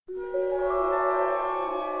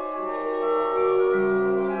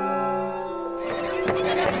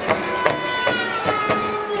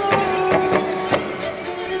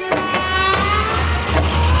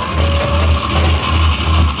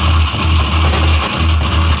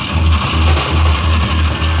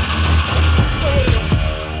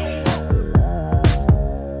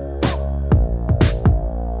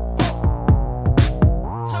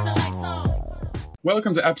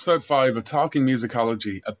Welcome to episode 5 of Talking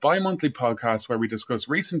Musicology, a bi-monthly podcast where we discuss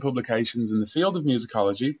recent publications in the field of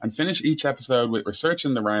musicology and finish each episode with Research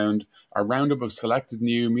in the Round, our roundup of selected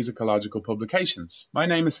new musicological publications. My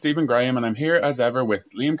name is Stephen Graham and I'm here as ever with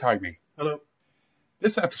Liam Cagney. Hello.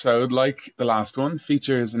 This episode, like the last one,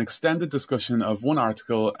 features an extended discussion of one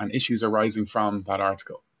article and issues arising from that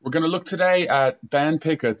article. We're going to look today at Ben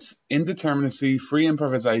Pickett's Indeterminacy, Free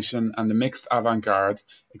Improvisation and the Mixed Avant-Garde,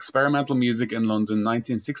 Experimental Music in London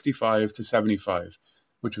 1965 to 75,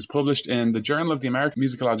 which was published in the Journal of the American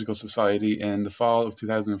Musicological Society in the fall of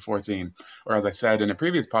 2014, or as I said in a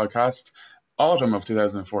previous podcast, autumn of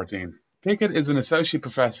 2014. Pickett is an associate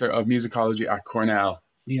professor of musicology at Cornell.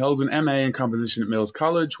 He holds an MA in composition at Mills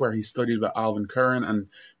College, where he studied with Alvin Curran and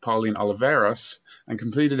Pauline Oliveros, and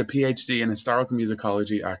completed a PhD in historical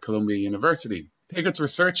musicology at Columbia University. Pickett's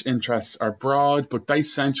research interests are broad, but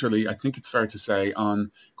based centrally, I think it's fair to say,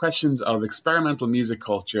 on questions of experimental music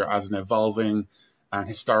culture as an evolving and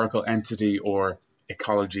historical entity or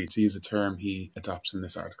ecology, to use a term he adopts in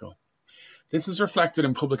this article. This is reflected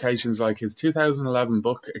in publications like his 2011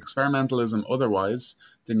 book, Experimentalism Otherwise,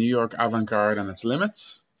 The New York Avant-Garde and Its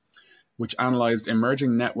Limits, which analysed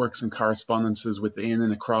emerging networks and correspondences within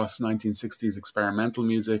and across 1960s experimental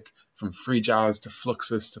music, from free jazz to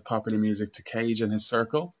Fluxus to popular music to Cage and his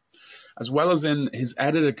circle, as well as in his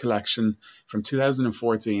edited collection from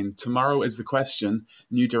 2014, Tomorrow is the Question,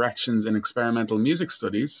 New Directions in Experimental Music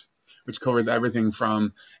Studies, which covers everything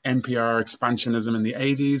from NPR expansionism in the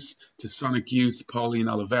 80s to Sonic Youth, Pauline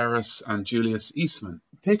Oliveros, and Julius Eastman.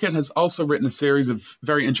 Pickett has also written a series of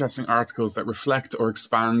very interesting articles that reflect or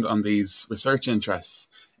expand on these research interests,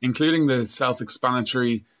 including the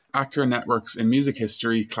self-explanatory Actor Networks in Music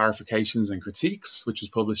History, Clarifications and Critiques, which was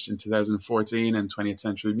published in 2014 in 20th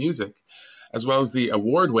Century Music, as well as the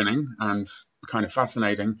award-winning and kind of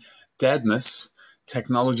fascinating Deadness,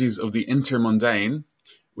 Technologies of the Intermundane,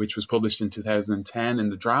 which was published in 2010 in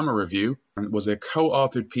the Drama Review and was a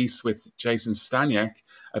co-authored piece with Jason Staniek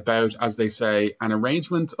about, as they say, an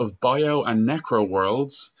arrangement of bio and necro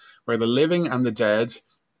worlds where the living and the dead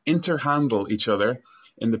interhandle each other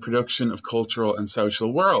in the production of cultural and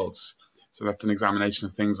social worlds. So that's an examination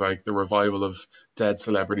of things like the revival of dead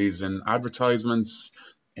celebrities in advertisements,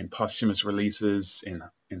 in posthumous releases, in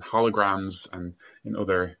holograms, and in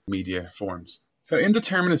other media forms. So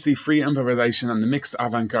Indeterminacy, Free Improvisation and the Mixed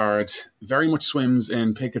Avant-Garde very much swims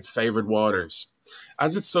in Pickett's favoured waters.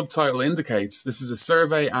 As its subtitle indicates, this is a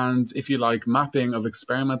survey and, if you like, mapping of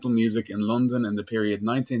experimental music in London in the period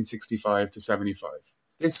 1965 to 75.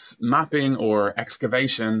 This mapping or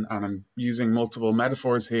excavation, and I'm using multiple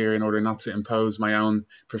metaphors here in order not to impose my own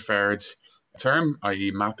preferred term,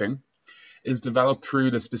 i.e. mapping, is developed through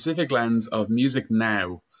the specific lens of Music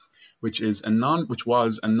Now, which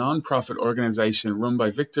was a non-profit organisation run by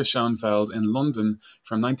Victor Schoenfeld in London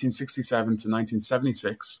from 1967 to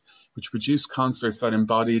 1976, which produced concerts that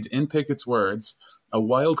embodied, in Pickett's words, a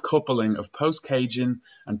wild coupling of post-Cajun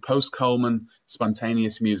and post-Coleman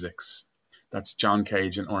spontaneous musics. That's John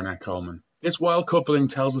Cage and Ornette Coleman. This wild coupling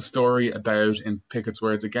tells a story about, in Pickett's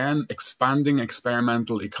words again, expanding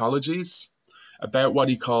experimental ecologies, about what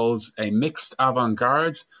he calls a mixed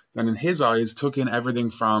avant-garde that in his eyes took in everything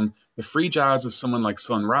from the free jazz of someone like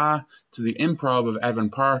Sun Ra to the improv of Evan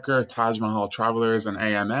Parker, Taj Mahal Travelers and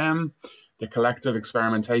AMM, the collective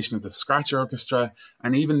experimentation of the Scratch Orchestra,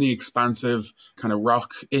 and even the expansive kind of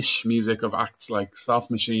rock-ish music of acts like Soft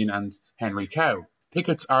Machine and Henry Cow.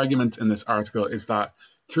 Pickett's argument in this article is that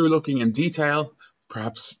through looking in detail,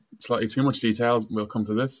 perhaps slightly too much detail, we'll come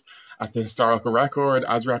to this, at the historical record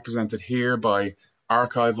as represented here by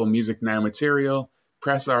archival Music Now material,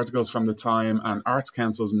 press articles from the time and Arts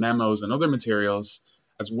Council's memos and other materials,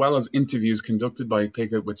 as well as interviews conducted by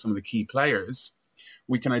Pickett with some of the key players,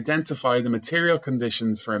 we can identify the material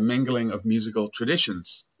conditions for a mingling of musical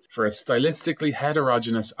traditions, for a stylistically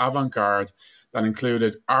heterogeneous avant-garde that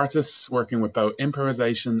included artists working with both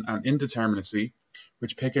improvisation and indeterminacy,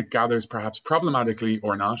 which Pickett gathers perhaps problematically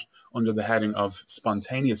or not under the heading of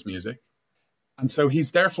spontaneous music. And so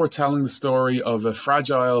he's therefore telling the story of a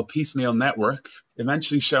fragile piecemeal network,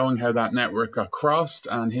 eventually showing how that network got crossed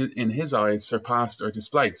and, in his eyes, surpassed or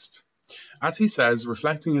displaced. As he says,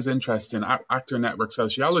 reflecting his interest in actor network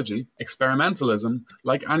sociology, experimentalism,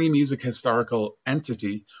 like any music historical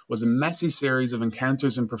entity, was a messy series of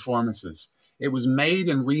encounters and performances. It was made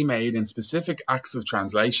and remade in specific acts of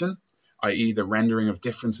translation, i.e. the rendering of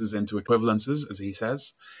differences into equivalences, as he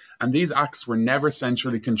says, and these acts were never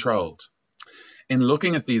centrally controlled. In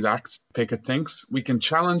looking at these acts, Pickett thinks, we can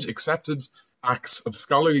challenge accepted acts of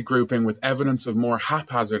scholarly grouping with evidence of more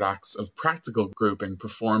haphazard acts of practical grouping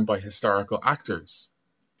performed by historical actors.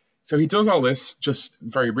 So he does all this, just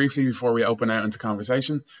very briefly before we open out into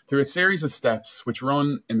conversation, through a series of steps which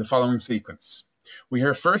run in the following sequence. We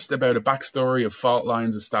hear first about a backstory of fault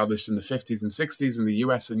lines established in the 50s and 60s in the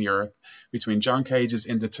US and Europe between John Cage's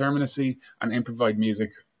indeterminacy and improvised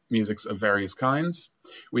musics of various kinds.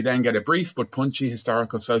 We then get a brief but punchy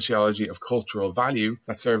historical sociology of cultural value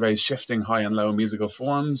that surveys shifting high and low musical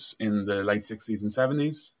forms in the late 60s and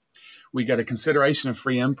 70s. We get a consideration of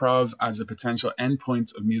free improv as a potential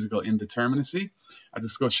endpoint of musical indeterminacy, a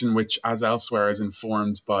discussion which, as elsewhere, is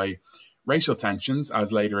informed by racial tensions,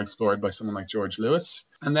 as later explored by someone like George Lewis.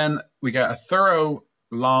 And then we get a thorough,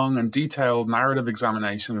 long and detailed narrative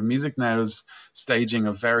examination of Music Now's staging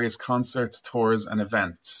of various concerts, tours and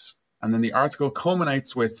events. And then the article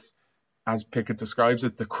culminates with, as Pickett describes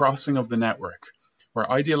it, the crossing of the network,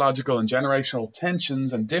 where ideological and generational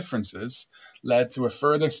tensions and differences led to a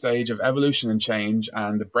further stage of evolution and change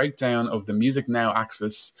and the breakdown of the Music Now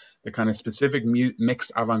axis, the kind of specific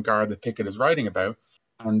mixed avant-garde that Pickett is writing about,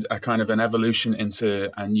 and a kind of an evolution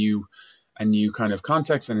into a new kind of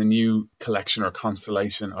context and a new collection or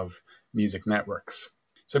constellation of music networks.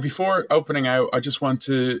 So before opening out, I just want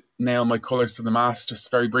to nail my colours to the mast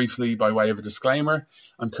just very briefly by way of a disclaimer.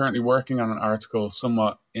 I'm currently working on an article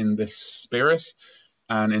somewhat in this spirit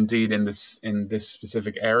and indeed in this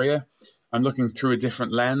specific area. I'm looking through a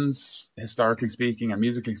different lens, historically speaking and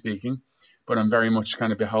musically speaking, but I'm very much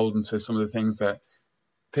kind of beholden to some of the things that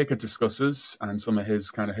Pickett discusses and some of his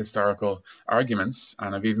kind of historical arguments.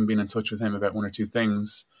 And I've even been in touch with him about one or two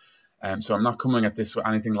things. So I'm not coming at this with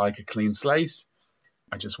anything like a clean slate.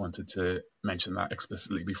 I just wanted to mention that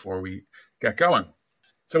explicitly before we get going.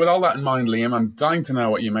 So with all that in mind, Liam, I'm dying to know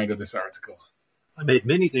what you made of this article. I made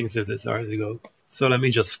many things of this article. So let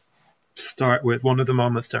me just start with one of them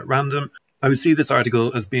almost at random. I would see this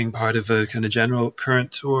article as being part of a kind of general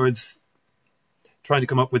current towards trying to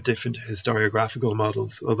come up with different historiographical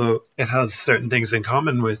models, although it has certain things in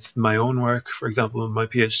common with my own work. For example, in my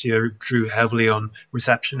PhD, I drew heavily on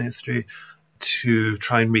reception history to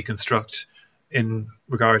try and reconstruct, in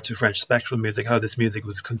regard to French spectral music, how this music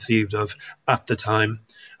was conceived of at the time,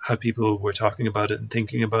 how people were talking about it and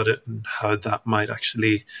thinking about it, and how that might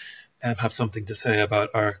actually have something to say about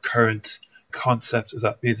our current concept of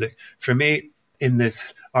that music. For me, in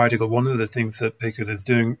this article, one of the things that Pickett is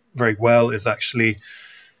doing very well is actually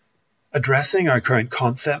addressing our current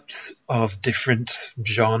concepts of different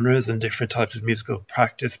genres and different types of musical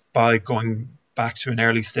practice by going back to an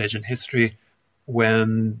early stage in history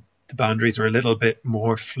when the boundaries were a little bit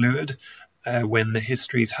more fluid, when the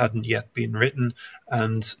histories hadn't yet been written,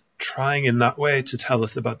 and trying in that way to tell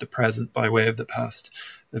us about the present by way of the past.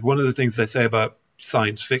 One of the things they say about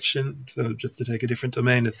science fiction, so just to take a different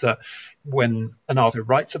domain, is that when an author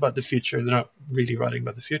writes about the future, they're not really writing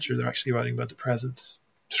about the future, they're actually writing about the present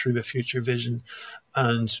through a future vision.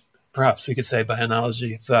 And perhaps we could say by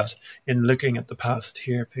analogy that in looking at the past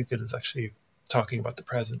here, Pickett is actually talking about the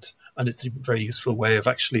present. And it's a very useful way of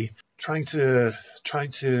actually trying to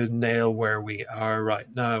nail where we are right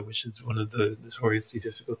now, which is one of the notoriously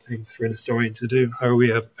difficult things for an historian to do. How are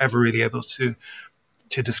we ever really able to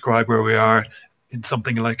describe where we are in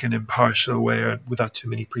something like an impartial way or without too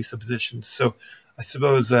many presuppositions? So I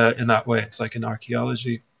suppose in that way, it's like an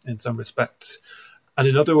archaeology in some respects. And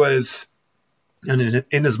in other ways, and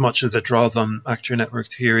in as much as it draws on actor network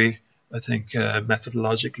theory, I think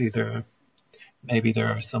methodologically there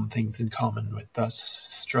are some things in common with that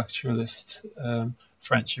structuralist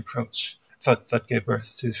French approach that gave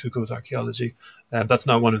birth to Foucault's archaeology. That's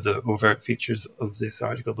not one of the overt features of this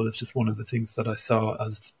article, but it's just one of the things that I saw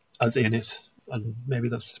as in it, and maybe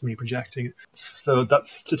that's just me projecting it. So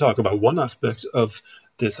that's to talk about one aspect of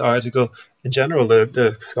this article. In general,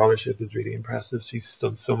 the scholarship is really impressive. He's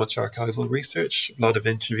done so much archival research, a lot of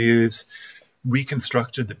interviews,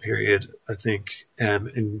 reconstructed the period, I think,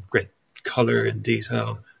 in great colour and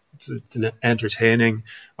detail. It's an entertaining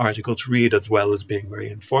article to read as well as being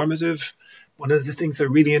very informative. One of the things that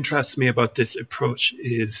really interests me about this approach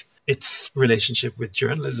is its relationship with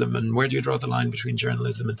journalism, and where do you draw the line between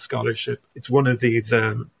journalism and scholarship? It's one of these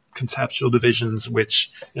conceptual divisions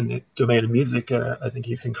which in the domain of music I think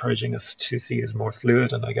he's encouraging us to see as more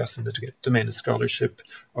fluid, and I guess in the domain of scholarship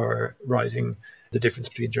or writing, the difference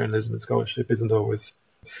between journalism and scholarship isn't always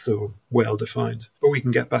so well defined. But we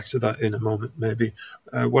can get back to that in a moment, maybe.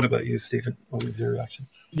 What about you, Stephen? What was your reaction?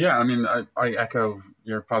 Yeah, I mean, I echo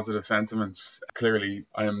your positive sentiments. Clearly,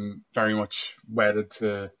 I am very much wedded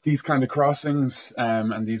to these kind of crossings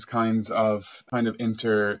and these kinds of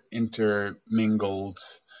intermingled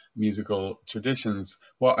musical traditions.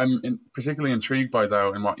 What particularly intrigued by,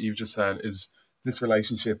 though, in what you've just said, is this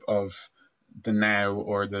relationship of the now,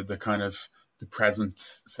 or the kind of the present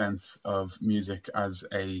sense of music as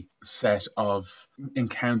a set of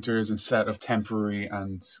encounters and set of temporary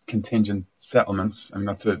and contingent settlements. And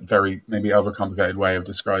that's a very maybe overcomplicated way of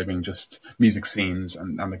describing just music scenes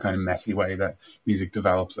and the kind of messy way that music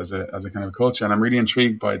develops as a kind of culture. And I'm really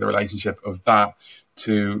intrigued by the relationship of that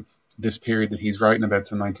to this period that he's writing about,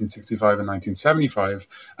 so 1965 and 1975,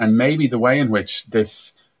 and maybe the way in which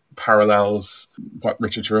this parallels what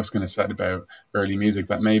Richard Cheruskin has said about early music,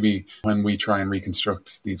 that maybe when we try and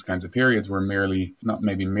reconstruct these kinds of periods, we're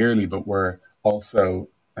but we're also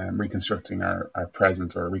reconstructing our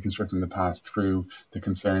present, or reconstructing the past through the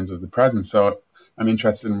concerns of the present. So I'm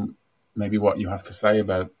interested in maybe what you have to say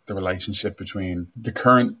about the relationship between the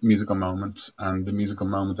current musical moment and the musical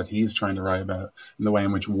moment that he's trying to write about, and the way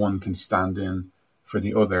in which one can stand in for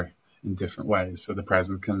the other in different ways. So the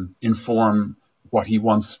present can inform what he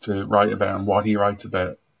wants to write about and what he writes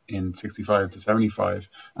about in 65 to 75,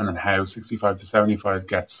 and then how 65 to 75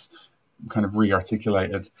 gets kind of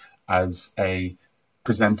re-articulated as a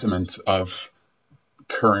presentiment of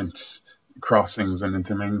current crossings and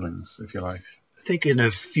interminglings, if you like. I think in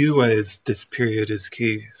a few ways this period is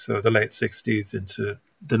key. So the late 60s into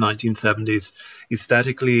the 1970s,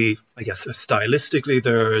 aesthetically, I guess stylistically,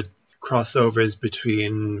 there are crossovers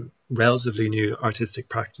between relatively new artistic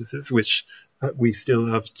practices, which we still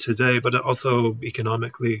have today, but also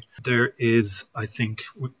economically. There is, I think,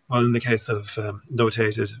 well, in the case of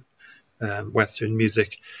notated Western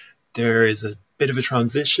music, there is a bit of a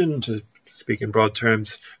transition, to speak in broad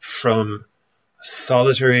terms, from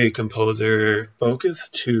solitary composer focus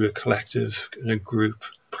to a collective kind of group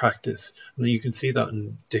practice. And you can see that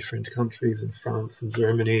in different countries, in France and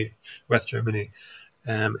Germany, West Germany,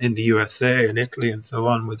 in the USA and Italy and so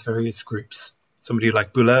on, with various groups. Somebody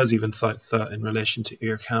like Boulez even cites that in relation to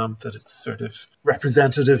IRCAM, that it's sort of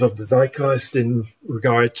representative of the zeitgeist in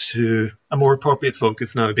regard to a more appropriate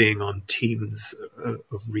focus now being on teams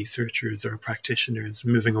of researchers or practitioners,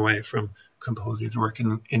 moving away from composers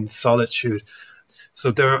working in solitude.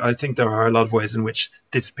 So I think there are a lot of ways in which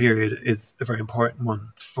this period is a very important one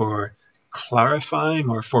for clarifying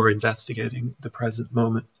or for investigating the present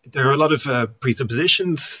moment. There are a lot of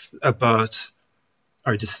presuppositions about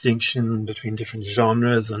our distinction between different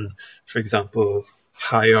genres, and, for example,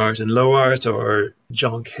 high art and low art, or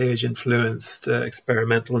John Cage influenced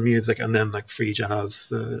experimental music, and then like free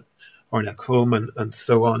jazz, Ornette Coleman, and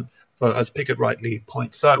so on. But as Pickett rightly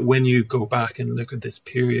points out, when you go back and look at this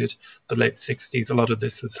period, the late 60s, a lot of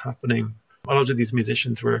this was happening. A lot of these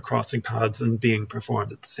musicians were crossing paths and being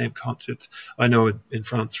performed at the same concerts. I know in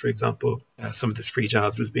France, for example, some of this free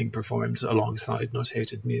jazz was being performed alongside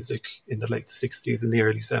notated music in the late 60s and the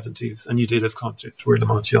early 70s. And you did have concerts where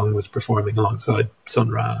Lamont Young was performing alongside Sun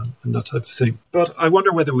Ra and that type of thing. But I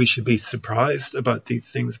wonder whether we should be surprised about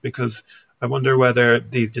these things, because I wonder whether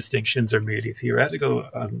these distinctions are merely theoretical.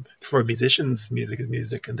 For musicians, music is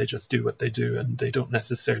music, and they just do what they do, and they don't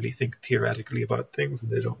necessarily think theoretically about things,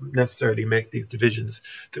 and they don't necessarily make these divisions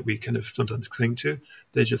that we kind of sometimes cling to.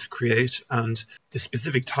 They just create, and the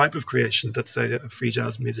specific type of creation that, say, a free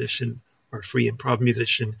jazz musician or a free improv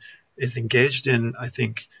musician is engaged in, I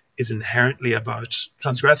think, is inherently about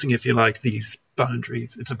transgressing, if you like, these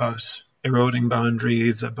boundaries. It's about eroding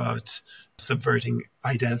boundaries, about subverting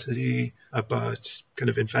identity, about kind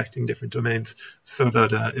of infecting different domains, so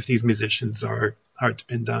that if these musicians are hard to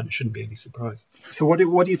pin down, it shouldn't be any surprise. So what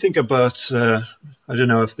do you think about, I don't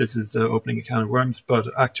know if this is opening a can of worms, but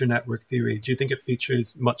actor network theory? Do you think it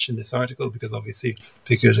features much in this article? Because obviously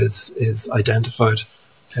Pickett is identified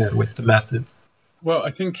with the method. Well,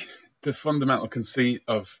 I think the fundamental conceit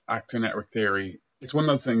of actor network theory, it's one of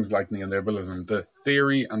those things like neoliberalism. The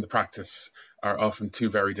theory and the practice are often two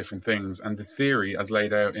very different things. And the theory, as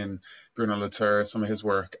laid out in Bruno Latour, some of his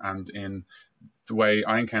work, and in the way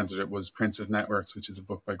I encountered it, was Prince of Networks, which is a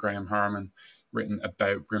book by Graham Harman written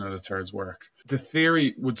about Bruno Latour's work. The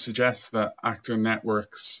theory would suggest that actor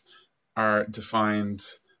networks are defined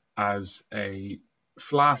as a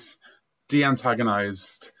flat,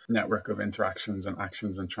 de-antagonized network of interactions and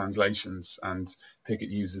actions and translations. And Pickett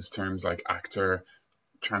uses terms like actor,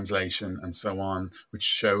 translation, and so on, which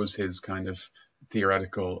shows his kind of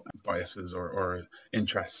theoretical biases or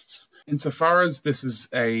interests. Insofar as this is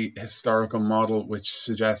a historical model which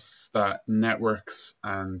suggests that networks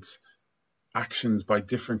and actions by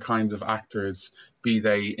different kinds of actors, be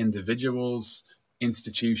they individuals,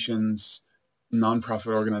 institutions,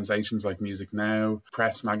 non-profit organizations like Music Now,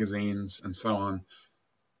 press magazines, and so on,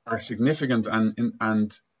 are significant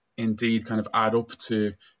and indeed kind of add up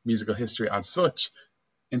to musical history as such.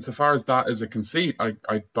 Insofar as that is a conceit,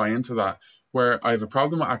 I buy into that. Where I have a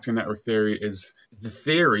problem with actor network theory is the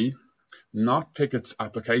theory, not Pickett's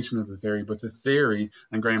application of the theory, but the theory,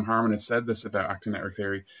 and Graham Harman has said this about actor network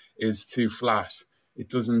theory, is too flat. It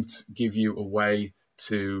doesn't give you a way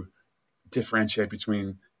to differentiate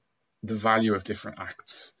between the value of different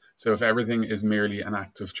acts. So if everything is merely an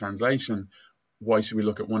act of translation, why should we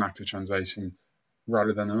look at one act of translation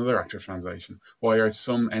rather than another act of translation? Why are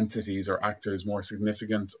some entities or actors more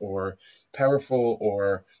significant or powerful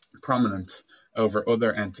or prominent over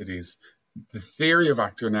other entities? The theory of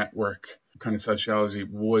actor network kind of sociology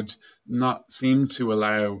would not seem to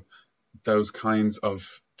allow those kinds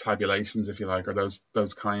of tabulations, if you like, or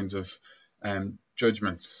those kinds of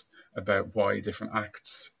judgments about why different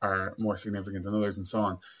acts are more significant than others and so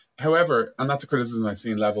on. However, and that's a criticism I've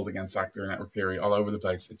seen leveled against actor network theory all over the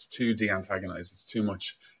place, it's too de-antagonized. It's too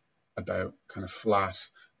much about kind of flat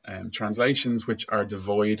translations which are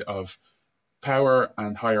devoid of power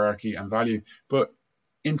and hierarchy and value. But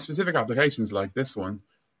in specific applications like this one,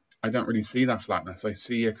 I don't really see that flatness. I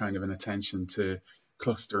see a kind of an attention to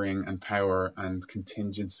clustering and power and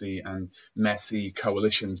contingency and messy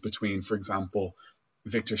coalitions between, for example,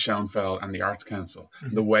 Victor Schoenfeld and the Arts Council.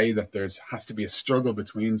 Mm-hmm. The way that has to be a struggle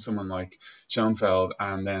between someone like Schoenfeld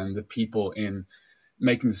and then the people in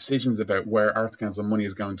making decisions about where Arts Council money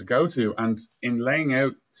is going to go to, and in laying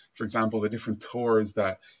out, for example, the different tours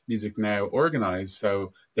that Music Now organise.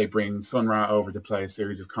 So they bring Sun Ra over to play a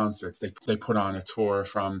series of concerts. They put on a tour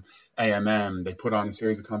from AMM. They put on a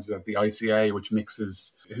series of concerts at the ICA, which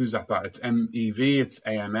mixes, who's at that? It's MEV, it's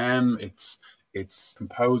AMM, it's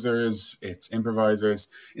composers, it's improvisers.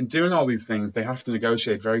 In doing all these things, they have to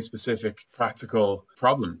negotiate very specific practical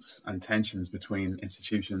problems and tensions between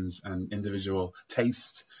institutions and individual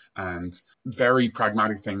taste, and very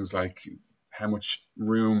pragmatic things like how much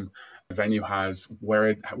room a venue has,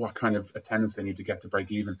 what kind of attendance they need to get to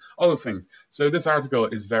break even, all those things. So this article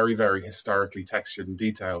is very, very historically textured and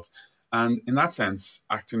detailed. And in that sense,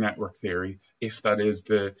 actor network theory, if that is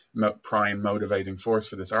the prime motivating force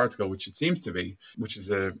for this article, which it seems to be, which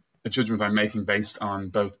is a judgment I'm making based on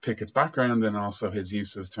both Pickett's background and also his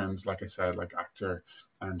use of terms, like I said, like actor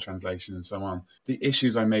and translation and so on. The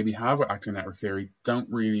issues I maybe have with actor network theory don't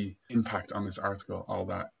really impact on this article all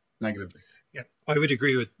that negatively. Yeah, I would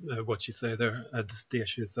agree with what you say there. The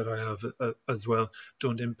issues that I have as well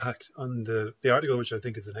don't impact on the article, which I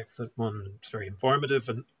think is an excellent one. It's very informative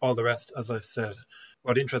and all the rest, as I've said.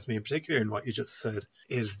 What interests me in particular in what you just said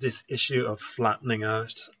is this issue of flattening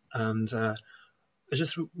out. And I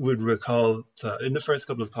just would recall that in the first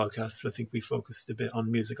couple of podcasts, I think we focused a bit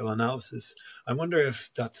on musical analysis. I wonder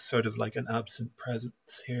if that's sort of like an absent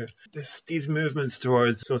presence here. These movements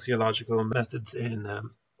towards sociological methods in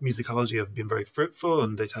musicology have been very fruitful,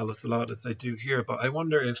 and they tell us a lot, as they do here. But I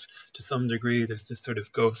wonder if, to some degree, there's this sort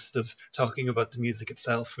of ghost of talking about the music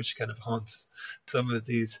itself, which kind of haunts some of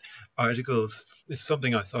these articles. It's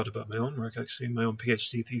something I thought about my own work, actually, in my own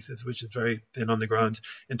PhD thesis, which is very thin on the ground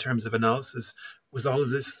in terms of analysis. Was all of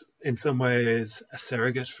this in some ways a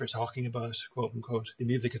surrogate for talking about, quote unquote, the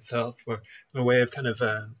music itself, or a way of kind of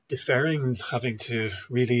deferring having to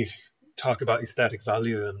really talk about aesthetic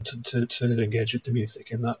value and to engage with the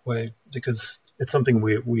music in that way, because it's something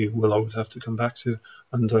we will always have to come back to.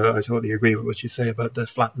 And I totally agree with what you say about the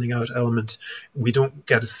flattening out element. We don't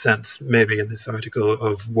get a sense, maybe in this article,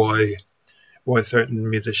 of why certain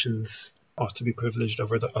musicians ought to be privileged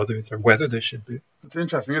over the others, or whether they should be. It's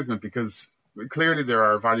interesting, isn't it? Because clearly there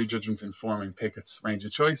are value judgments informing Pickett's range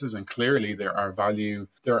of choices, and clearly there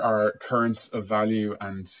are currents of value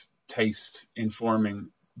and taste informing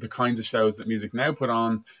the kinds of shows that Music Now put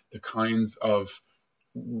on, the kinds of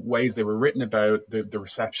ways they were written about, the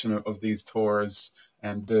reception of these tours,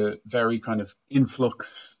 and the very kind of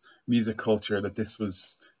influx music culture that this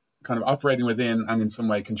was kind of operating within and in some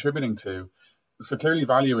way contributing to. So clearly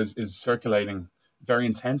value is circulating very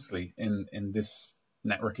intensely in this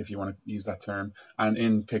network, if you want to use that term, and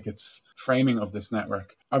in Pickett's framing of this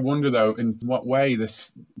network. I wonder, though, in what way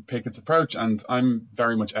this Pickett's approach, and I'm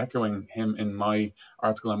very much echoing him in my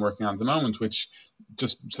article I'm working on at the moment, which,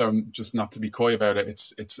 just not to be coy about it,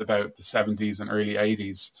 it's about the 70s and early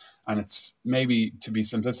 80s, and it's maybe, to be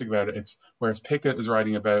simplistic about it, it's whereas Pickett is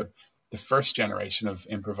writing about the first generation of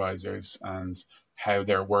improvisers and how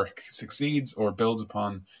their work succeeds or builds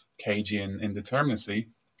upon Cagean indeterminacy,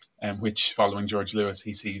 which, following George Lewis,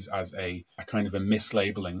 he sees as a kind of a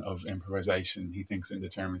mislabeling of improvisation. He thinks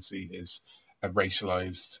indeterminacy is a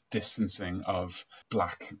racialized distancing of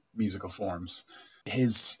Black musical forms.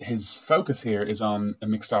 His focus here is on a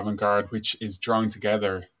mixed avant-garde, which is drawing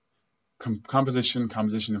together composition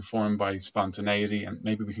informed by spontaneity, and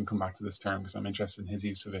maybe we can come back to this term because I'm interested in his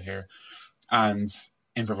use of it here, and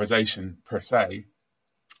improvisation per se.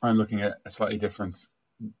 I'm looking at a slightly different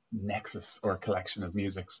nexus or collection of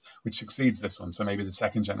musics which succeeds this one. So maybe the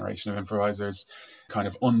second generation of improvisers, kind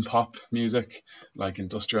of unpop music like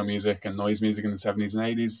industrial music and noise music in the 70s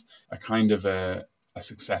and 80s, a kind of a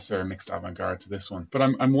successor, mixed avant-garde to this one. But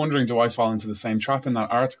I'm wondering, do I fall into the same trap in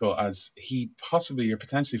that article as he possibly or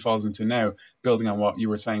potentially falls into now, building on what you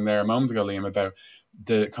were saying there a moment ago, Liam, about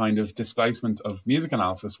the kind of displacement of music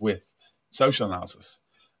analysis with social analysis.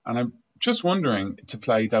 And I'm just wondering, to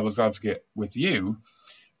play devil's advocate with you,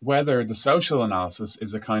 whether the social analysis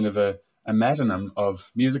is a kind of a metonym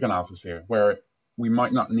of music analysis here, where we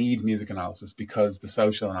might not need music analysis because the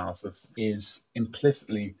social analysis is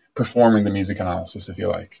implicitly performing the music analysis, if you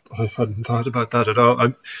like. I hadn't thought about that at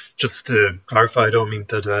all. Just to clarify, I don't mean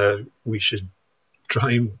that we should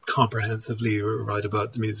try and comprehensively write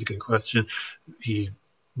about the music in question. He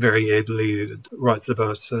very ably writes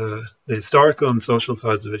about the historical and social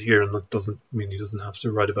sides of it here, and that doesn't mean he doesn't have to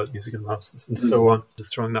write about music analysis and so on.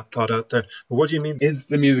 Just throwing that thought out there. But what do you mean? Is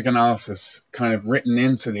the music analysis kind of written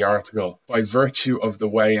into the article by virtue of the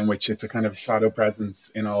way in which it's a kind of shadow presence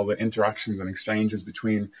in all the interactions and exchanges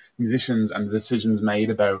between musicians and the decisions made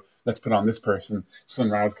about, let's put on this person, Sun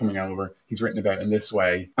Ra's coming over, he's written about in this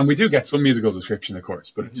way. And we do get some musical description, of course,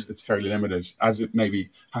 but it's fairly limited, as it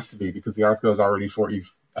maybe has to be, because the article is already 40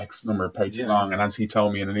 X number of pages long. And as he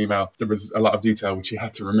told me in an email, there was a lot of detail which he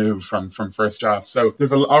had to remove from first draft. So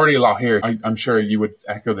there's already a lot here. I'm sure you would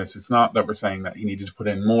echo this. It's not that we're saying that he needed to put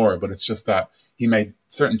in more, but it's just that he made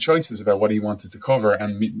certain choices about what he wanted to cover,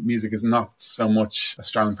 and music is not so much a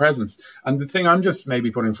strong presence. And the thing I'm just maybe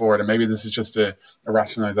putting forward, and maybe this is just a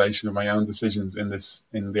rationalization of my own decisions in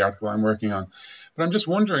the article I'm working on, but I'm just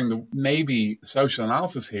wondering, maybe social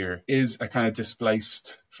analysis here is a kind of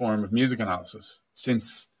displaced form of music analysis,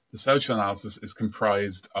 since the social analysis is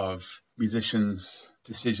comprised of musicians'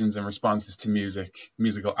 decisions and responses to music,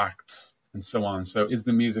 musical acts, and so on. So is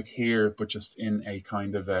the music here, but just in a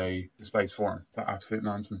kind of a displaced form? That absolute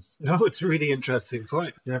nonsense. No, it's a really interesting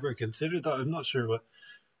point. Never considered that. I'm not sure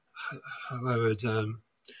how I would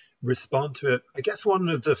respond to it. I guess one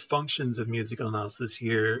of the functions of musical analysis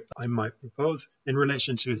here I might propose, in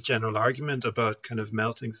relation to his general argument about kind of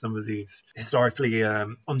melting some of these historically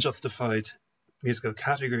unjustified musical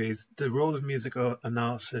categories, the role of musical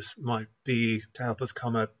analysis might be to help us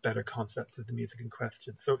come at better concepts of the music in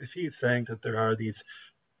question. So if he's saying that there are these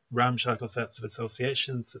ramshackle sets of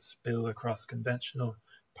associations that spill across conventional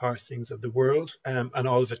parsings of the world, and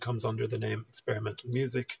all of it comes under the name experimental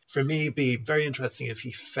music. For me, it'd be very interesting if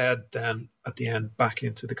he fed then at the end back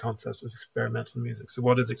into the concept of experimental music. So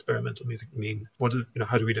what does experimental music mean?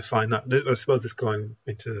 How do we define that? I suppose it's going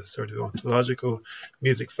into a sort of ontological,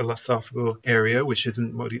 music philosophical area, which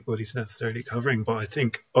isn't what he's necessarily covering. But I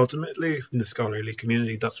think ultimately in the scholarly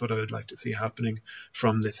community, that's what I would like to see happening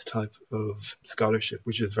from this type of scholarship,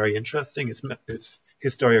 which is very interesting. It's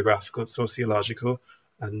historiographical, it's sociological,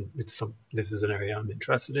 and this is an area I'm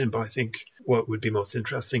interested in. But I think what would be most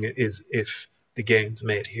interesting is if the gains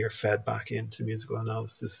made here fed back into musical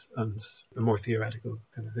analysis and a more theoretical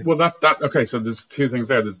kind of thing. Well, okay. So there's two things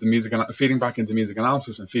there. There's the music feeding back into music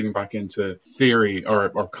analysis and feeding back into theory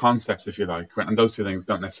or concepts, if you like. And those two things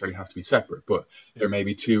don't necessarily have to be separate, but there may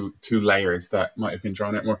be two layers that might have been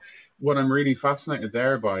drawn out more. What I'm really fascinated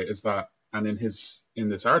there by is that, and in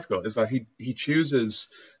this article, is that he chooses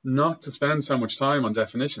not to spend so much time on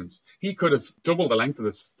definitions. He could have doubled the length of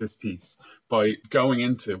this piece by going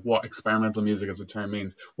into what experimental music as a term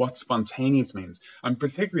means, what spontaneous means. I'm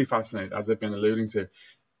particularly fascinated, as I've been alluding to,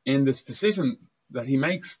 in this decision that he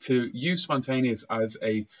makes to use spontaneous as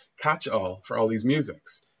a catch-all for all these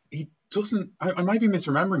musics. He doesn't, I might be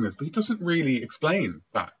misremembering this, but he doesn't really explain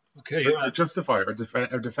that. Okay, or justify or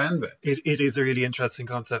defend it. It is a really interesting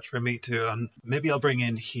concept for me too. And maybe I'll bring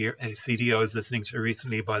in here a CD I was listening to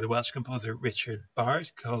recently by the Welsh composer Richard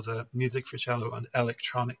Bard called Music for Cello and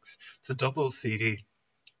Electronics. It's a double CD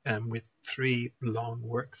with 3 long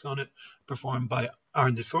works on it, performed by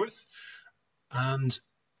Aaron DeForce. And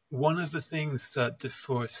one of the things that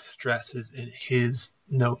DeForce stresses in his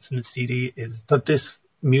notes in the CD is that this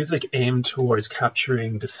music aimed towards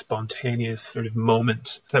capturing the spontaneous sort of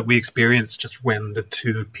moment that we experience just when the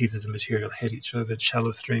two pieces of material hit each other, the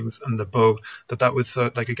cello strings and the bow, that was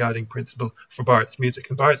like a guiding principle for Bart's music.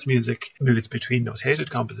 And Bart's music moves between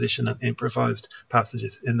notated composition and improvised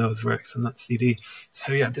passages in those works on that CD.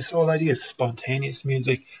 So yeah, this whole idea of spontaneous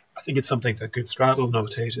music I think it's something that could straddle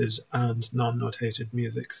notated and non-notated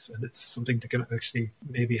musics, and it's something that can actually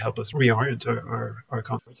maybe help us reorient our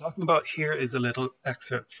concept. What we're talking about here is a little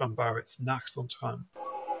excerpt from Barrett's Nachts und Träume.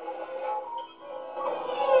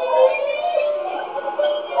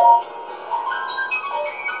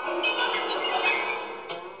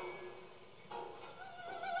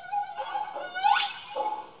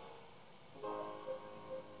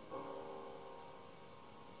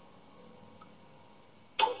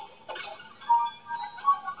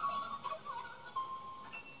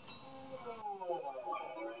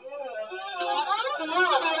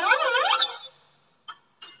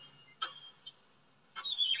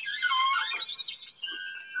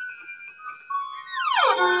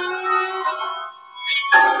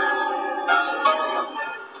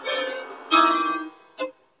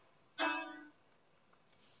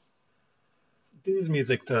 This is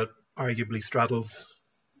music that arguably straddles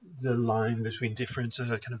the line between different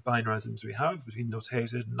kind of binarisms we have, between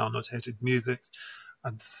notated and non-notated music,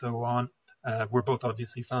 and so on. We're both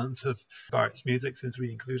obviously fans of Barrett's music since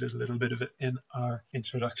we included a little bit of it in our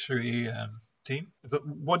introductory theme. But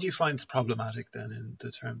what do you find is problematic then in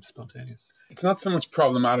the term spontaneous? It's not so much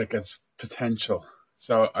problematic as potential.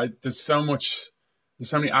 So there's so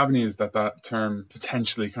many avenues that term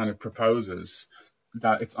potentially kind of proposes,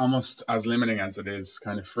 that it's almost as limiting as it is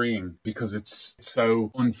kind of freeing, because it's so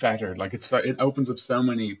unfettered. Like it opens up so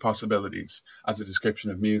many possibilities as a description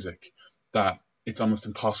of music that it's almost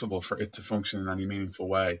impossible for it to function in any meaningful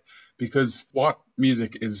way. Because what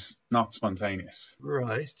music is not spontaneous?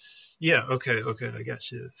 Right. Yeah. Okay. I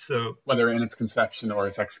get you. So whether in its conception or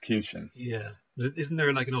its execution. Yeah. Isn't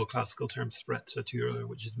there like an old classical term, sprezzatura,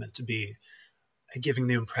 which is meant to be giving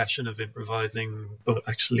the impression of improvising, but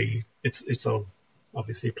actually it's all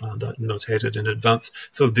obviously planned out and notated in advance.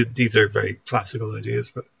 So these are very classical ideas,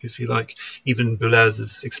 but if you like, even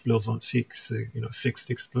Boulez's explosion fixe, fixed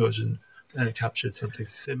explosion, captured something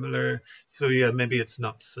similar. So yeah, maybe it's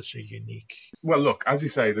not such a unique. Well, look, as you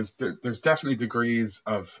say, there's definitely degrees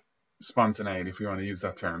of spontaneity, if you want to use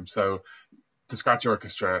that term. So the Scratch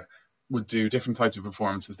Orchestra would do different types of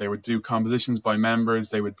performances. They would do compositions by members.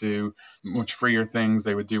 They would do much freer things.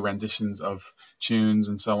 They would do renditions of tunes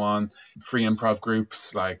and so on. Free improv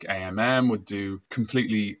groups like AMM would do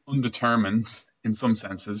completely undetermined, in some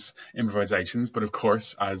senses, improvisations. But of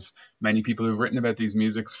course, as many people who've written about these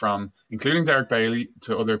musics, from including Derek Bailey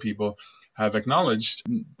to other people, have acknowledged,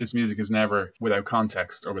 this music is never without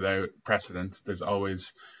context or without precedent. There's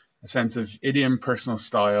always a sense of idiom, personal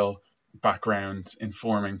style, background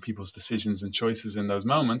informing people's decisions and choices in those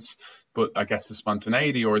moments. But I guess the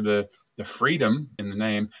spontaneity or the freedom in the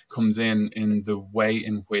name comes in the way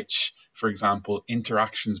in which, for example,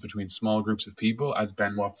 interactions between small groups of people, as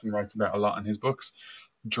Ben Watson writes about a lot in his books,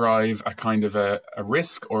 drive a kind of a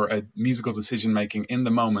risk or a musical decision making in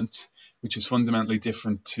the moment, which is fundamentally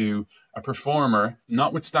different to a performer,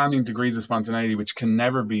 notwithstanding degrees of spontaneity, which can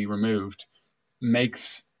never be removed,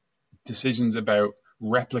 makes decisions about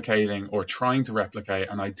replicating or trying to replicate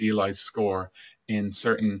an idealized score in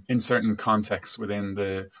certain contexts within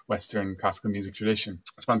the Western classical music tradition.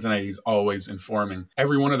 Spontaneity is always informing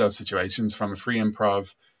every one of those situations, from a free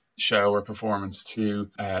improv show or performance to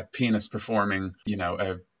a pianist performing,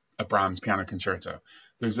 a Brahms piano concerto.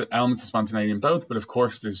 There's elements of spontaneity in both, but of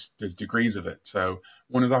course there's degrees of it. So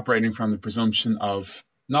one is operating from the presumption of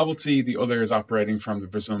novelty, the other is operating from the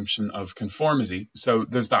presumption of conformity. So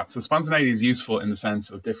there's that. So spontaneity is useful in the sense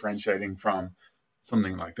of differentiating from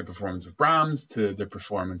something like the performance of Brahms to the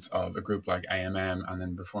performance of a group like AMM, and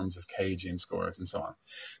then the performance of Cajun scores and so on.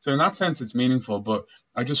 So in that sense, it's meaningful, but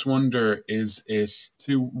I just wonder, is it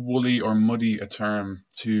too woolly or muddy a term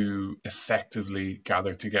to effectively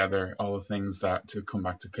gather together all the things that, to come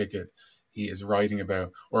back to Pickett, he is writing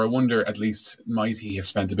about? Or I wonder, at least, might he have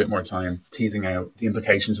spent a bit more time teasing out the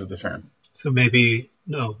implications of the term? So maybe,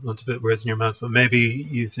 no, not to put words in your mouth, but maybe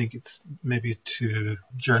you think it's maybe too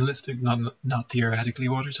journalistic, not theoretically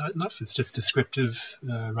watertight enough. It's just descriptive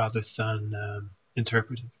rather than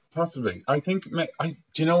interpretive. Possibly. I think, do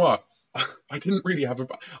you know what? I didn't really have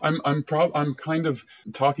I'm kind of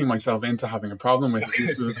talking myself into having a problem with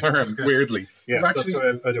use of the term, weirdly. Yeah, actually,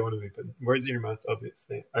 that's why I don't want to be putting words in your mouth,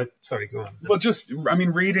 obviously. Sorry, go on. Well,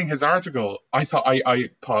 reading his article, I thought I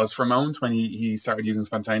paused for a moment when he started using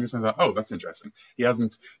spontaneous, and I thought, oh, that's interesting. He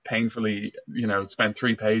hasn't painfully, spent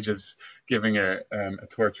 3 pages giving a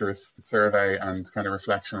torturous survey and kind of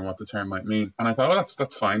reflection on what the term might mean. And I thought, oh,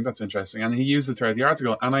 that's fine, that's interesting. And he used it throughout the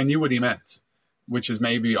article, and I knew what he meant, which is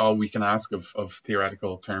maybe all we can ask of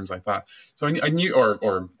theoretical terms like that. So I knew,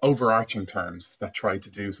 or overarching terms that try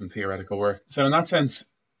to do some theoretical work. So in that sense,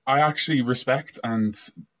 I actually respect and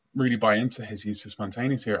really buy into his use of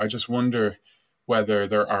spontaneous here. I just wonder whether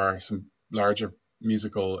there are some larger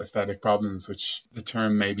musical aesthetic problems which the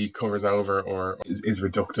term maybe covers over or is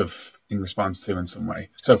reductive in response to in some way.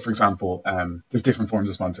 So, for example, there's different forms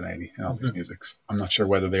of spontaneity in all these musics. I'm not sure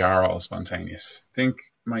whether they are all spontaneous. I think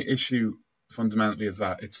my issue fundamentally is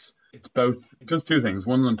that it's both. It does two things: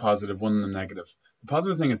 one of them positive, one of them negative. The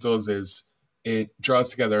positive thing it does is it draws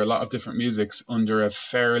together a lot of different musics under a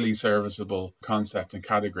fairly serviceable concept and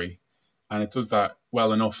category, and it does that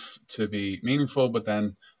well enough to be meaningful. But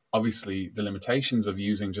then obviously the limitations of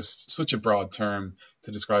using just such a broad term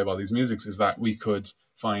to describe all these musics is that we could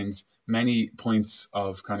find many points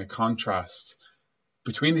of kind of contrast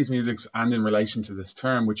between these musics and in relation to this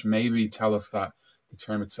term, which maybe tell us that the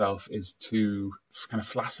term itself is too kind of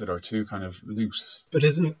flaccid or too kind of loose. But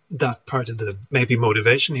isn't that part of the maybe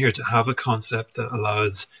motivation here, to have a concept that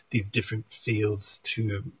allows these different fields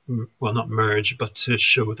to, well, not merge, but to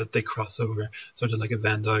show that they cross over, sort of like a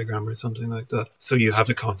Venn diagram or something like that? So you have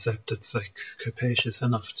a concept that's like capacious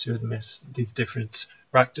enough to admit these different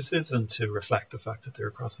practices and to reflect the fact that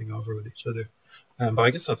they're crossing over with each other. But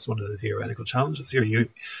I guess that's one of the theoretical challenges here.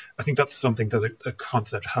 I think that's something that a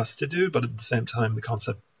concept has to do, but at the same time, the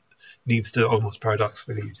concept needs to almost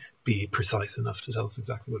paradoxically be precise enough to tell us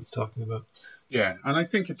exactly what it's talking about. Yeah, and I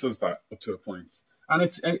think it does that up to a point. And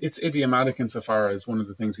it's idiomatic insofar as one of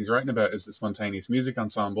the things he's writing about is the spontaneous music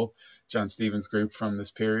ensemble, Jan Stevens' group from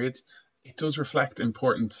this period. It does reflect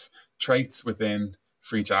important traits within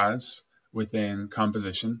free jazz, within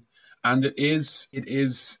composition. And it is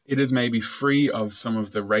maybe free of some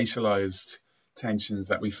of the racialized tensions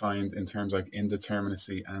that we find in terms like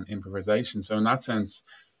indeterminacy and improvisation. So in that sense,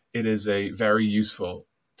 it is a very useful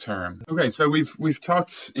term. Okay, so we've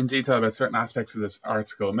talked in detail about certain aspects of this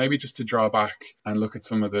article. Maybe just to draw back and look at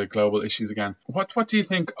some of the global issues again. What do you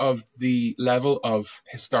think of the level of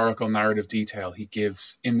historical narrative detail he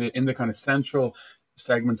gives in the kind of central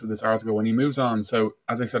segments of this article when he moves on? So,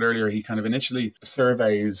 as I said earlier, he kind of initially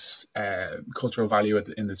surveys cultural value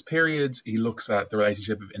in this period. He looks at the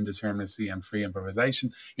relationship of indeterminacy and free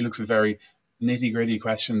improvisation. He looks at very nitty-gritty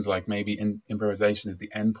questions like maybe improvisation is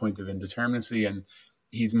the end point of indeterminacy, and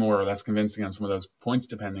he's more or less convincing on some of those points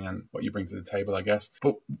depending on what you bring to the table, I guess.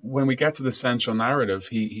 But when we get to the central narrative,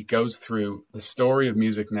 he goes through the story of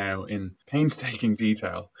music now in painstaking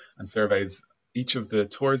detail and surveys each of the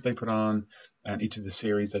tours they put on and each of the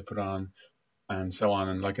series they put on and so on.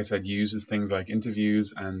 And like I said, uses things like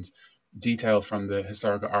interviews and detail from the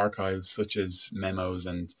historical archives, such as memos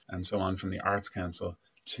and so on from the Arts Council,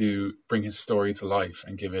 to bring his story to life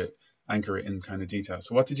and anchor it in kind of detail.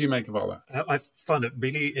 So what did you make of all that? I found it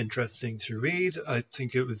really interesting to read. I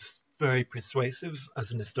think it was very persuasive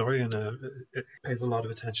as an historian. It pays a lot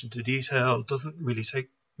of attention to detail, doesn't really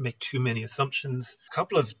make too many assumptions. A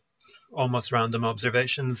couple of almost random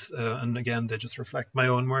observations, and again, they just reflect my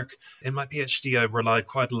own work. In my PhD, I relied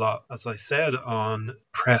quite a lot, as I said, on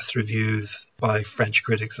press reviews by French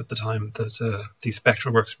critics at the time that these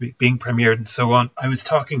spectral works were being premiered and so on. I was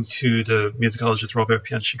talking to the musicologist Robert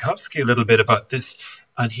Piankowski a little bit about this,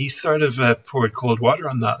 and he sort of poured cold water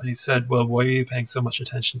on that. And he said, well, why are you paying so much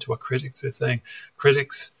attention to what critics are saying?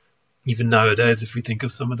 Critics, even nowadays, if we think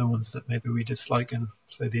of some of the ones that maybe we dislike in,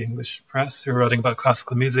 say, the English press who are writing about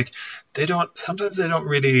classical music, sometimes they don't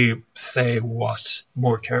really say what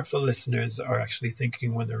more careful listeners are actually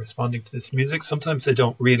thinking when they're responding to this music. Sometimes they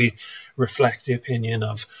don't really reflect the opinion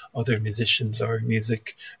of other musicians or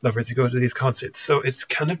music lovers who go to these concerts. So it's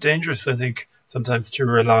kind of dangerous, I think, sometimes to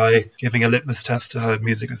rely, giving a litmus test to how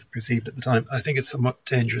music is perceived at the time. I think it's somewhat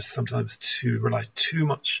dangerous sometimes to rely too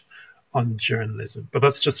much on journalism. But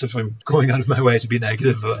that's just if I'm going out of my way to be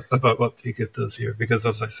negative about what Pickett does here, because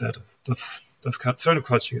as I said, that's sort of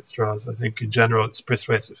clutching at straws. I think in general it's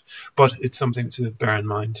persuasive, but it's something to bear in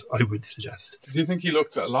mind, I would suggest. Do you think he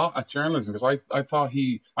looked a lot at journalism? Because I thought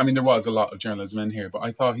there was a lot of journalism in here, but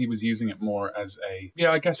I thought he was using it more as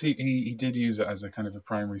I guess he did use it as a kind of a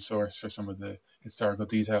primary source for some of the historical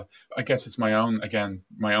detail. I guess it's my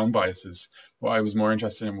own biases. What I was more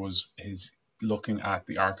interested in was his looking at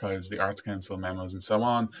the archives, the Arts Council memos and so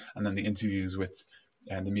on, and then the interviews with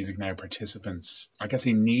the Music Now participants. I guess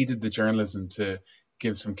he needed the journalism to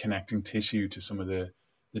give some connecting tissue to some of the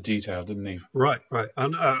detail, didn't he? Right.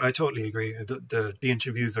 And I totally agree. The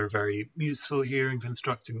interviews are very useful here in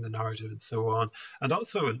constructing the narrative and so on, and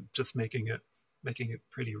also just making it making it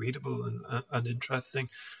pretty readable and interesting.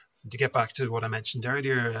 So to get back to what I mentioned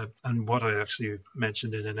earlier, and what I actually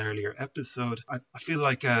mentioned in an earlier episode, I feel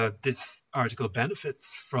like this article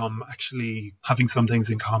benefits from actually having some things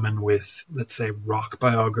in common with, let's say, rock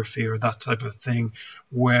biography or that type of thing,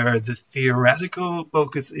 where the theoretical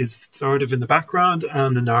focus is sort of in the background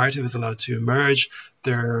and the narrative is allowed to emerge.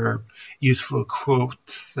 There are useful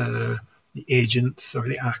quotes, the agents or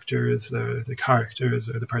the actors, the characters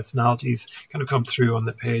or the personalities kind of come through on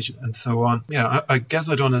the page and so on. Yeah, I guess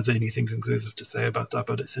I don't have anything conclusive to say about that,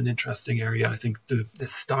 but it's an interesting area. I think the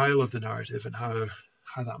style of the narrative and how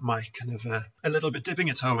that might kind of a little bit dipping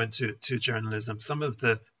a toe into journalism. Some of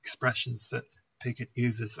the expressions that Pickett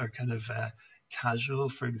uses are kind of casual.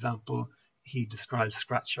 For example, he describes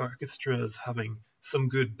Scratch Orchestra as having some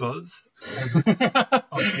good buzz.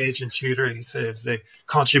 On Page and Tudor, he says they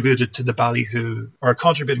contributing to the Ballyhoo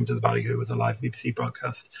was a live BBC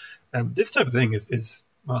broadcast. This type of thing is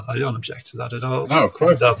well, I don't object to that at all. No, of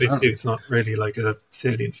course. Obviously, it's not really like a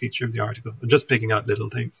salient feature of the article. I'm just picking out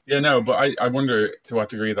little things. Yeah, no, but I wonder to what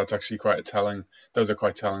degree that's actually those are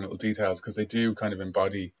quite telling little details, because they do kind of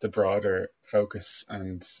embody the broader focus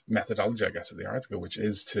and methodology, I guess, of the article, which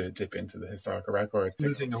is to dip into the historical record.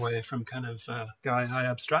 Moving away from kind of sky-high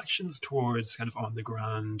abstractions towards kind of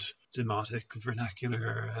on-the-ground, demotic,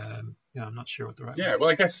 vernacular. I'm not sure what the right. Yeah, well,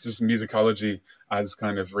 I guess just musicology as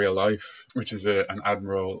kind of real life, which is an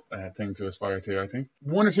admirable thing to aspire to, I think.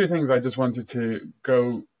 One or two things I just wanted to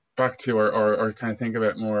go back to or kind of think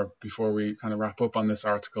about more before we kind of wrap up on this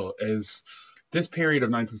article is this period of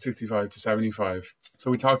 1965 to 75.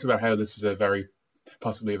 So we talked about how this is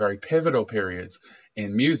possibly a very pivotal period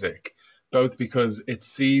in music, both because it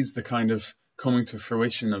sees the kind of coming to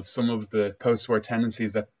fruition of some of the post-war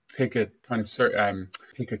tendencies that Pickett kind of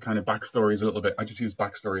backstories a little bit. I just use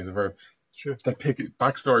backstory as a verb. Sure. That Pickett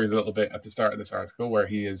backstories a little bit at the start of this article, where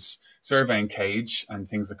he is surveying Cage and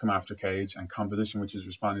things that come after Cage and composition, which is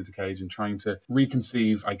responding to Cage, and trying to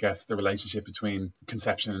reconceive, I guess, the relationship between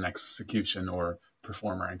conception and execution, or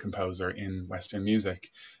performer and composer in Western music.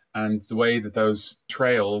 And the way that those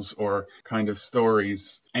trails or kind of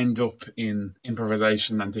stories end up in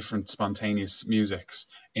improvisation and different spontaneous musics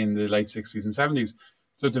in the late 60s and 70s.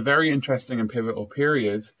 So it's a very interesting and pivotal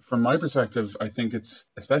period. From my perspective, I think it's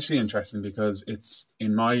especially interesting because it's,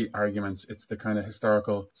 in my arguments, it's the kind of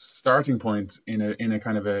historical starting point in a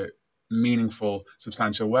kind of a meaningful,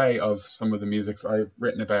 substantial way of some of the musics I've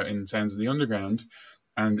written about in Sounds of the Underground.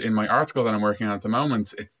 And in my article that I'm working on at the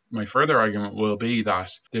moment, my further argument will be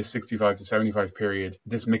that this 65 to 75 period,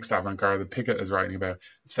 this mixed avant-garde that Pickett is writing about,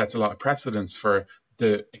 sets a lot of precedence for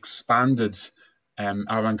the expanded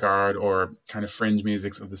avant-garde or kind of fringe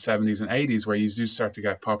musics of the 70s and 80s, where you do start to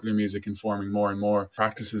get popular music informing more and more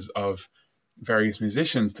practices of various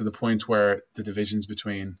musicians, to the point where the divisions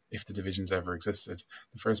between, if the divisions ever existed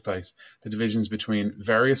in the first place, the divisions between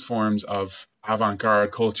various forms of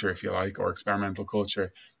avant-garde culture, if you like, or experimental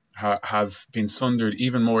culture, have been sundered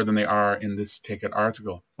even more than they are in this Pickett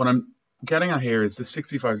article. What I'm getting at here is the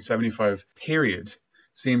 65 to 75 period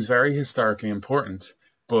seems very historically important,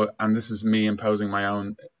 and this is me imposing my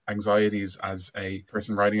own anxieties as a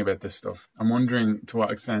person writing about this stuff. I'm wondering to what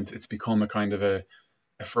extent it's become a kind of a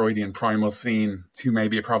Freudian primal scene to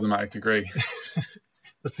maybe a problematic degree.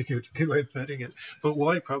 That's a good way of putting it. But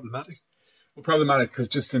why problematic? Well, problematic because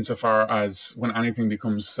just insofar as when anything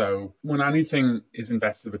is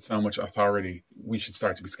invested with so much authority, we should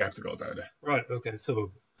start to be skeptical about it. Right, okay,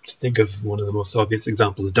 so just think of one of the most obvious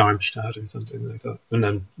examples, Darmstadt or something like that. And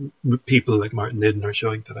then people like Martin Eden are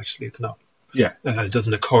showing that actually it's not. Yeah. It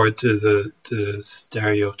doesn't accord to the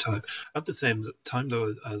stereotype. At the same time,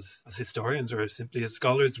 though, as historians or simply as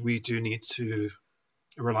scholars, we do need to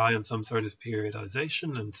rely on some sort of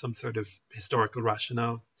periodization and some sort of historical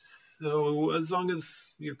rationale. So as long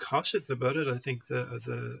as you're cautious about it, I think that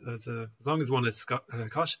as long as one is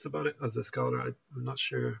cautious about it as a scholar, I'm not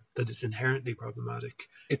sure that it's inherently problematic.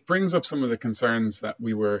 It brings up some of the concerns that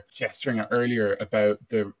we were gesturing at earlier about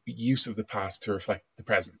the use of the past to reflect the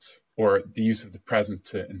present, or the use of the present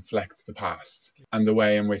to inflect the past, and the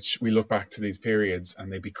way in which we look back to these periods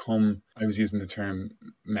and they become, I was using the term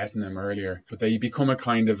metonym earlier, but they become a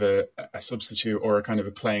kind of a substitute or a kind of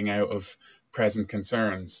a playing out of present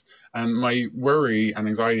concerns. And my worry and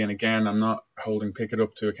anxiety, and again, I'm not holding Pickett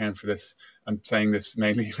up to account for this, I'm saying this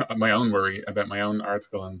mainly my own worry about my own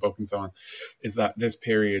article and book and so on, is that this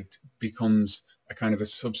period becomes a kind of a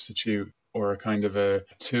substitute or a kind of a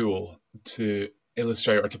tool to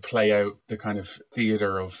illustrate or to play out the kind of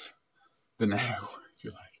theatre of the now, if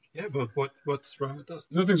you like. Yeah, but what's wrong with that?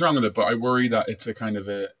 Nothing's wrong with it, but I worry that it's a kind of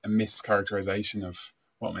a mischaracterization of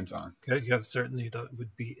what went on. Okay, yeah, certainly that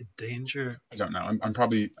would be a danger. I don't know. I'm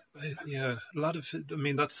probably... Yeah, a lot of it, I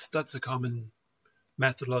mean, that's a common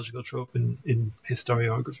methodological trope in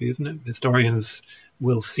historiography, isn't it? Historians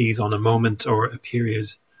will seize on a moment or a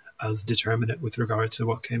period as determinate with regard to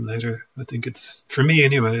what came later. I think it's, for me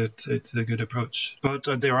anyway, it's a good approach.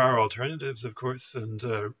 But there are alternatives, of course,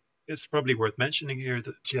 and it's probably worth mentioning here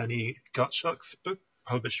that Jenny Gottschalk's book,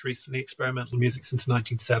 published recently, Experimental Music Since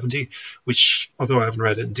 1970, which, although I haven't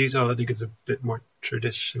read it in detail, I think is a bit more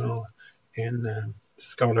traditional in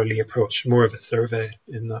scholarly approach, more of a survey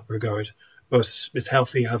in that regard. But it's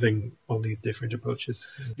healthy having all these different approaches.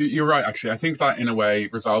 You're right, actually. I think that in a way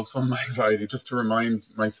resolves some of my anxiety, just to remind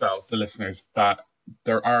myself, the listeners, that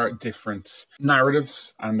there are different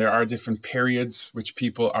narratives and there are different periods which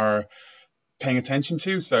people are paying attention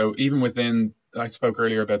to. So even within, I spoke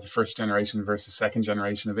earlier about the first generation versus second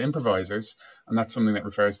generation of improvisers, and that's something that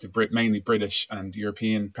refers to mainly British and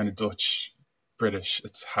European, kind of Dutch, British,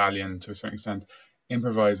 Italian to a certain extent,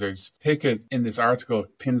 improvisers. Pickett in this article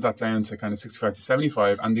pins that down to kind of 65 to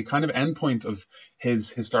 75, and the kind of endpoint of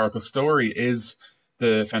his historical story is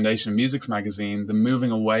the Foundation of Music's magazine, the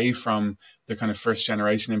moving away from the kind of first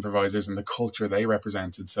generation improvisers and the culture they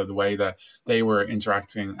represented. So the way that they were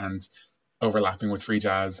interacting and overlapping with free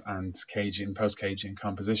jazz and Cajun, post-Cajun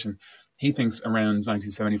composition. He thinks around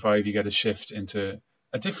 1975 you get a shift into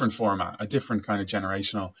a different format, a different kind of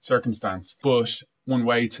generational circumstance. But one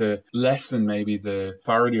way to lessen maybe the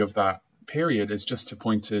authority of that period is just to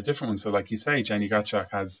point to a different one. So like you say, Jenny Gottschalk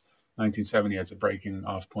has 1970 as a breaking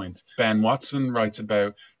off point. Ben Watson writes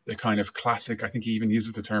about the kind of classic, I think he even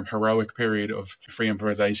uses the term heroic period of free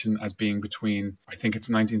improvisation as being between, I think it's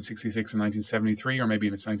 1966 and 1973, or maybe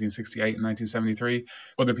it's 1968 and 1973.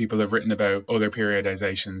 Other people have written about other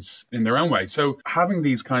periodizations in their own way. So having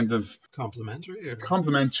these kind of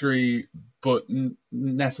complementary, but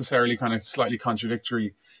necessarily kind of slightly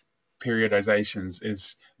contradictory periodizations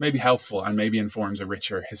is maybe helpful and maybe informs a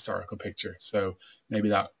richer historical picture. So maybe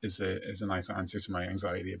that is a nice answer to my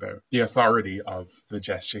anxiety about the authority of the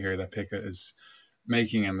gesture here that Pickett is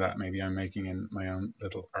making and that maybe I'm making in my own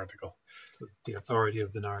little article. So the authority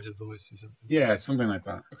of the narrative voice or something. Yeah, something like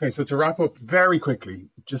that. Okay, so to wrap up very quickly,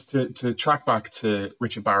 just to track back to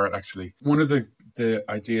Richard Barrett, actually, one of the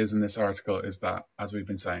ideas in this article is that, as we've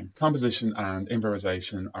been saying, composition and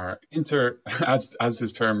improvisation are as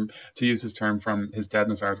his term, to use his term from his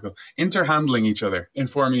Deadness article, interhandling each other,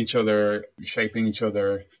 informing each other, shaping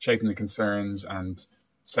the concerns and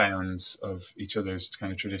sounds of each other's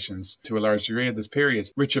kind of traditions to a large degree at this period.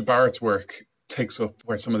 Richard Barrett's work takes up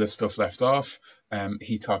where some of this stuff left off.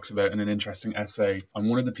 He talks about in an interesting essay on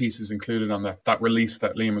one of the pieces included on that release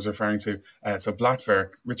that Liam was referring to. So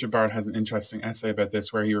Blattwerk, Richard Barrett has an interesting essay about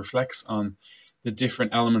this where he reflects on the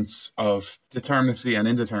different elements of determinacy and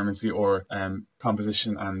indeterminacy, or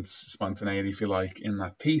composition and spontaneity, if you like, in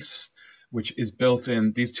that piece, which is built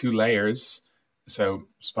in these two layers. So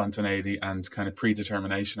spontaneity and kind of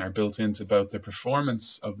predetermination are built into both the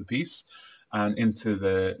performance of the piece and into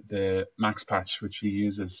the max patch, which he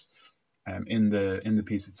uses in the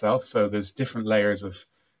piece itself. So there's different layers of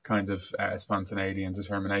kind of spontaneity and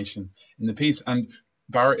determination in the piece. And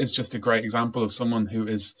Barrett is just a great example of someone who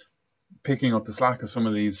is picking up the slack of some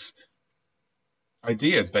of these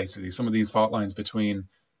ideas, basically, some of these fault lines between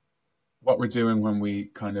what we're doing when we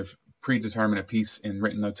kind of predetermine a piece in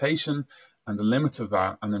written notation and the limits of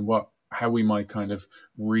that, and then how we might kind of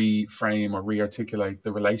reframe or rearticulate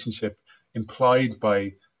the relationship implied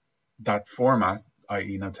by that format,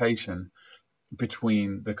 i.e. notation,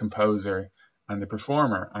 between the composer and the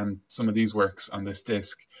performer. And some of these works on this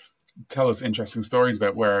disc tell us interesting stories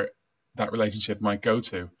about where that relationship might go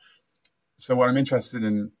to. So what I'm interested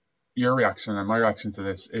in your reaction and my reaction to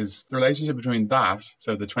this is the relationship between that,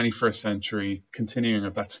 so the 21st century continuing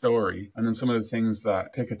of that story, and then some of the things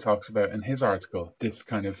that Pickett talks about in his article, this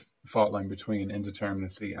kind of fault line between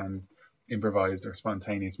indeterminacy and improvised or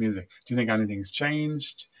spontaneous music. Do you think anything's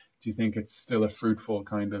changed? Do you think it's still a fruitful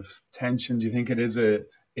kind of tension? Do you think it is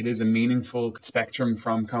a meaningful spectrum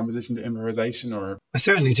from composition to improvisation? Or I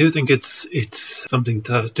certainly do think it's something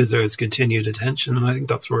that deserves continued attention, and I think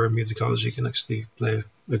that's where musicology can actually play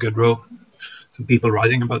a good role. So people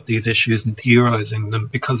writing about these issues and theorizing them,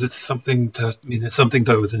 because it's something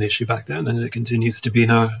that was an issue back then and it continues to be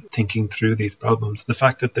now, thinking through these problems. The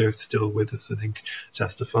fact that they're still with us, I think,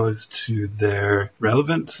 testifies to their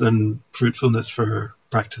relevance and fruitfulness for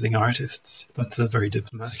practicing artists. That's a very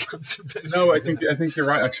diplomatic answer. No, I think you're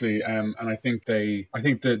right, actually, and I think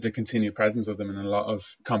the continued presence of them in a lot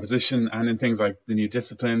of composition and in things like the new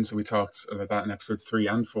disciplines. So we talked about that in episodes 3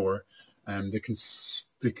 and 4.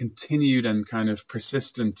 the continued and kind of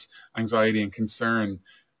persistent anxiety and concern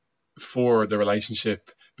for the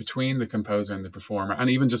relationship between the composer and the performer, and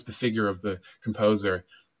even just the figure of the composer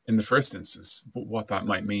in the first instance, what that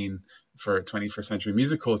might mean for 21st century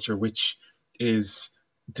music culture, which is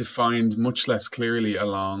defined much less clearly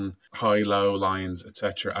along high-low lines,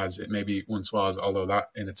 etc., as it maybe once was, although that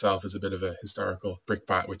in itself is a bit of a historical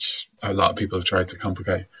brickbat, which a lot of people have tried to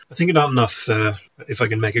complicate. I think not enough, if I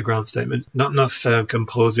can make a grand statement, not enough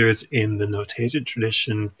composers in the notated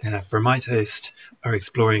tradition, for my taste, are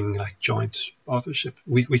exploring like joint authorship.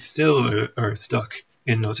 We still are stuck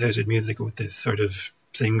in notated music with this sort of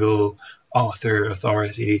single author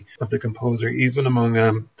authority of the composer, even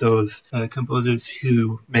among those composers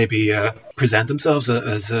who maybe present themselves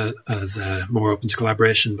as more open to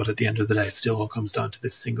collaboration, but at the end of the day it still all comes down to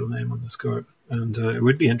this single name on the score. And it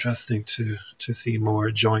would be interesting to see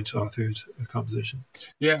more joint authored composition.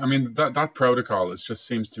 Yeah, I mean that protocol just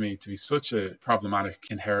seems to me to be such a problematic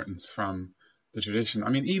inheritance from the tradition. I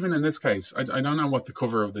mean, even in this case, I don't know what the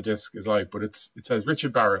cover of the disc is like, but it says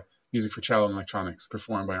Richard Barrett, music for cello and electronics,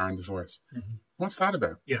 performed by Aaron DeVorce. Mm-hmm. What's that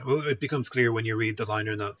about? Yeah, well, it becomes clear when you read the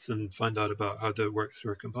liner notes and find out about how the works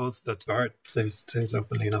were composed that Barrett says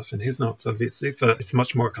openly enough in his notes, obviously, but it's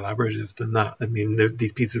much more collaborative than that. I mean,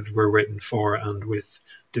 these pieces were written for and with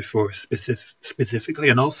DeVorce specifically,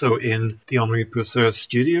 and also in the Henri Pousseur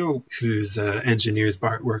studio, whose engineers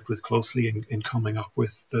Barrett worked with closely in coming up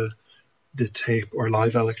with the tape or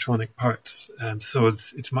live electronic parts. So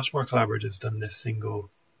it's much more collaborative than this single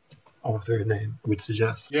author name would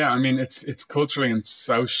suggest. Yeah, I mean, it's culturally and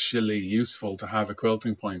socially useful to have a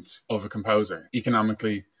quilting point of a composer.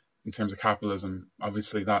 Economically, in terms of capitalism,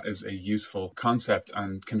 obviously that is a useful concept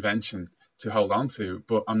and convention to hold on to,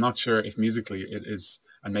 but I'm not sure if musically it is,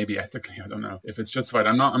 and maybe ethically, I don't know if it's justified.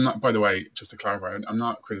 I'm not, by the way, just to clarify, I'm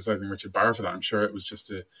not criticizing Richard Barrett for that. I'm sure it was just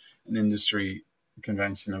an industry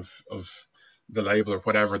convention of the label or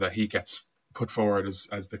whatever that he gets put forward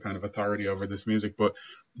as the kind of authority over this music. But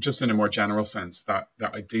just in a more general sense, that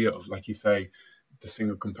idea of, like you say, the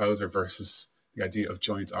single composer versus the idea of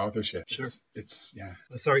joint authorship. Sure. It's yeah.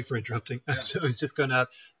 Sorry for interrupting. Yeah. I was just going to add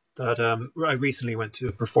that I recently went to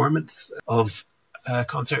a performance of a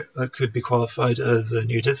concert that could be qualified as a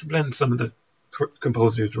new discipline. Some of the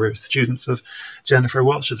composers were students of Jennifer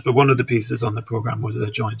Walsh's, but one of the pieces on the program was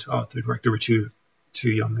a joint authored work. There were two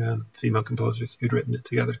young female composers who'd written it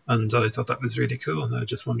together, and I thought that was really cool, and I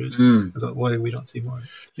just wondered about why we don't see more.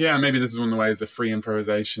 Yeah, maybe this is one of the ways that free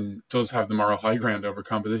improvisation does have the moral high ground over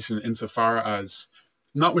composition, insofar as,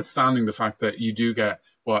 notwithstanding the fact that you do get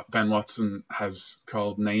what Ben Watson has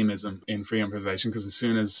called nameism in free improvisation, because as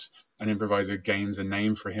soon as an improviser gains a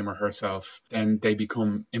name for him or herself, then they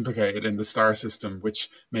become implicated in the star system, which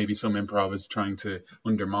maybe some improv is trying to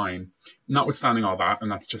undermine. Notwithstanding all that,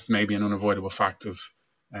 and that's just maybe an unavoidable fact of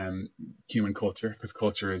human culture, because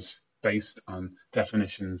culture is based on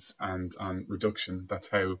definitions and on reduction. That's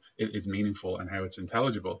how it is meaningful and how it's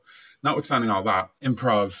intelligible. Notwithstanding all that,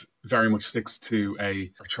 improv very much sticks to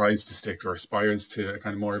or tries to stick or aspires to a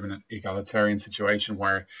kind of more of an egalitarian situation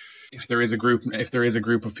where if there is a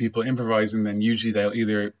group of people improvising, then usually they'll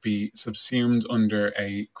either be subsumed under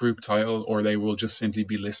a group title or they will just simply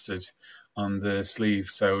be listed on the sleeve.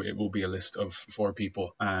 So it will be a list of 4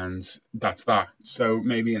 people, and that's that. So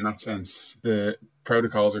maybe in that sense, the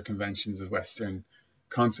protocols or conventions of Western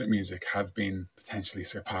concert music have been potentially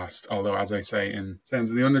surpassed. Although, as I say, in Sounds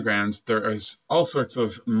of the Underground, there is all sorts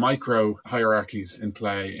of micro hierarchies in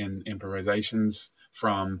play in improvisations,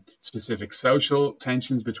 from specific social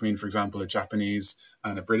tensions between, for example, a Japanese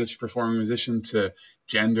and a British performing musician, to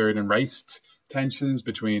gendered and raced tensions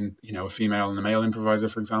between, a female and a male improviser,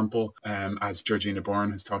 for example, as Georgina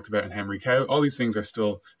Bourne has talked about in Henry Cow. All these things are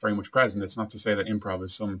still very much present. It's not to say that improv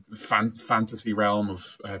is some fantasy realm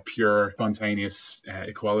of pure, spontaneous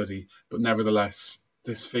equality, but nevertheless,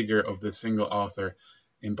 this figure of the single author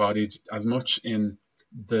embodied as much in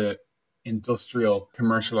the industrial,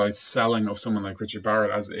 commercialized selling of someone like Richard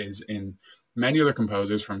Barrett as it is in many other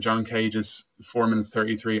composers, from John Cage's 4 minutes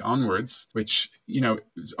 33 onwards, which,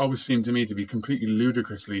 always seemed to me to be completely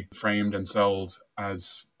ludicrously framed and sold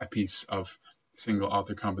as a piece of single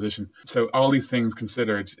author composition. So all these things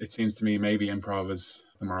considered, it seems to me maybe improv is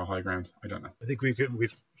the moral high ground. I don't know. I think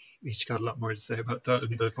we've each got a lot more to say about that.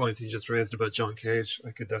 And the points you just raised about John Cage,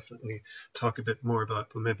 I could definitely talk a bit more about,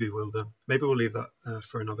 but maybe we'll leave that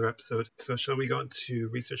for another episode. So shall we go on to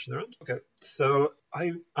research in the round? Okay. So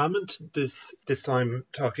I amn't this time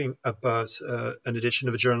talking about an edition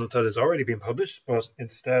of a journal that has already been published, but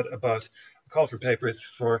instead about a call for papers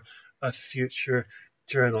for a future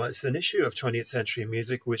journal. It's an issue of 20th Century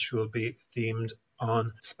Music, which will be themed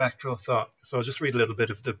on spectral thought. So I'll just read a little bit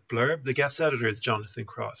of the blurb. The guest editor is Jonathan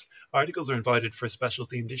Cross. Articles are invited for a special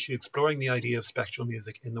themed issue exploring the idea of spectral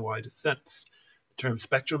music in the widest sense. The terms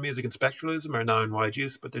spectral music and spectralism are now in wide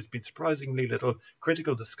use, but there's been surprisingly little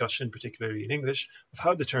critical discussion, particularly in English, of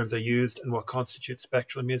how the terms are used and what constitutes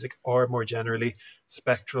spectral music, or more generally,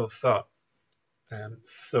 spectral thought.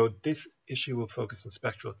 So this issue will focus on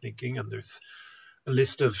spectral thinking, and there's a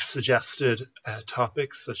list of suggested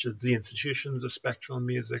topics such as the institutions of spectral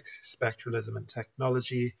music, spectralism and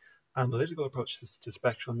technology, analytical approaches to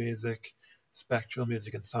spectral music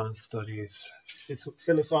and sound studies,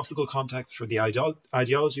 philosophical context for the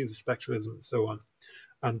ideologies of spectralism, and so on.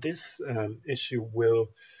 And this issue will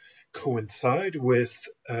coincide with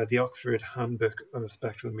the Oxford Handbook of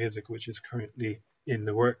Spectral Music, which is currently in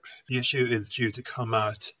the works. The issue is due to come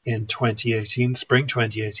out in 2018, spring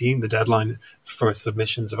 2018. The deadline for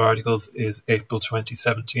submissions of articles is April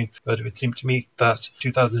 2017. But it would seem to me that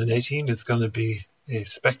 2018 is going to be a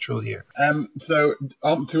spectral year. So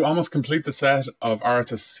to almost complete the set of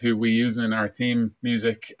artists who we use in our theme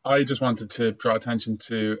music, I just wanted to draw attention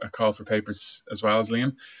to a call for papers as well as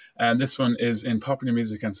Liam. And this one is in Popular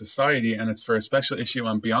Music and Society, and it's for a special issue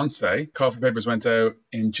on Beyonce. Call for papers went out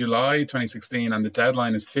in July 2016, and the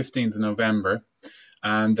deadline is 15th of November.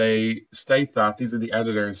 And they state that these are the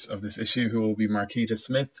editors of this issue, who will be Marquita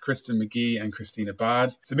Smith, Kristen McGee, and Christina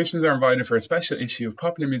Bad. Submissions are invited for a special issue of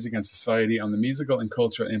Popular Music and Society on the musical and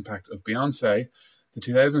cultural impact of Beyonce, the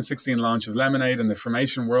 2016 launch of Lemonade and the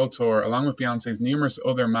Formation World Tour, along with Beyonce's numerous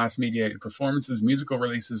other mass-mediated performances, musical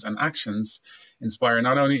releases, and actions, inspire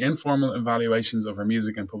not only informal evaluations of her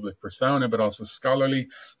music and public persona, but also scholarly,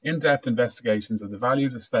 in-depth investigations of the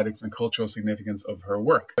values, aesthetics, and cultural significance of her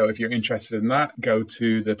work. So if you're interested in that, go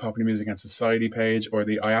to the Popular Music and Society page or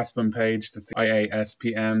the IASPM page, that's the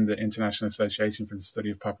IASPM, the International Association for the Study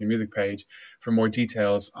of Popular Music page, for more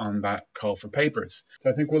details on that call for papers. So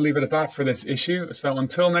I think we'll leave it at that for this issue. So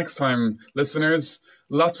until next time, listeners,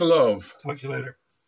 lots of love. Talk to you later.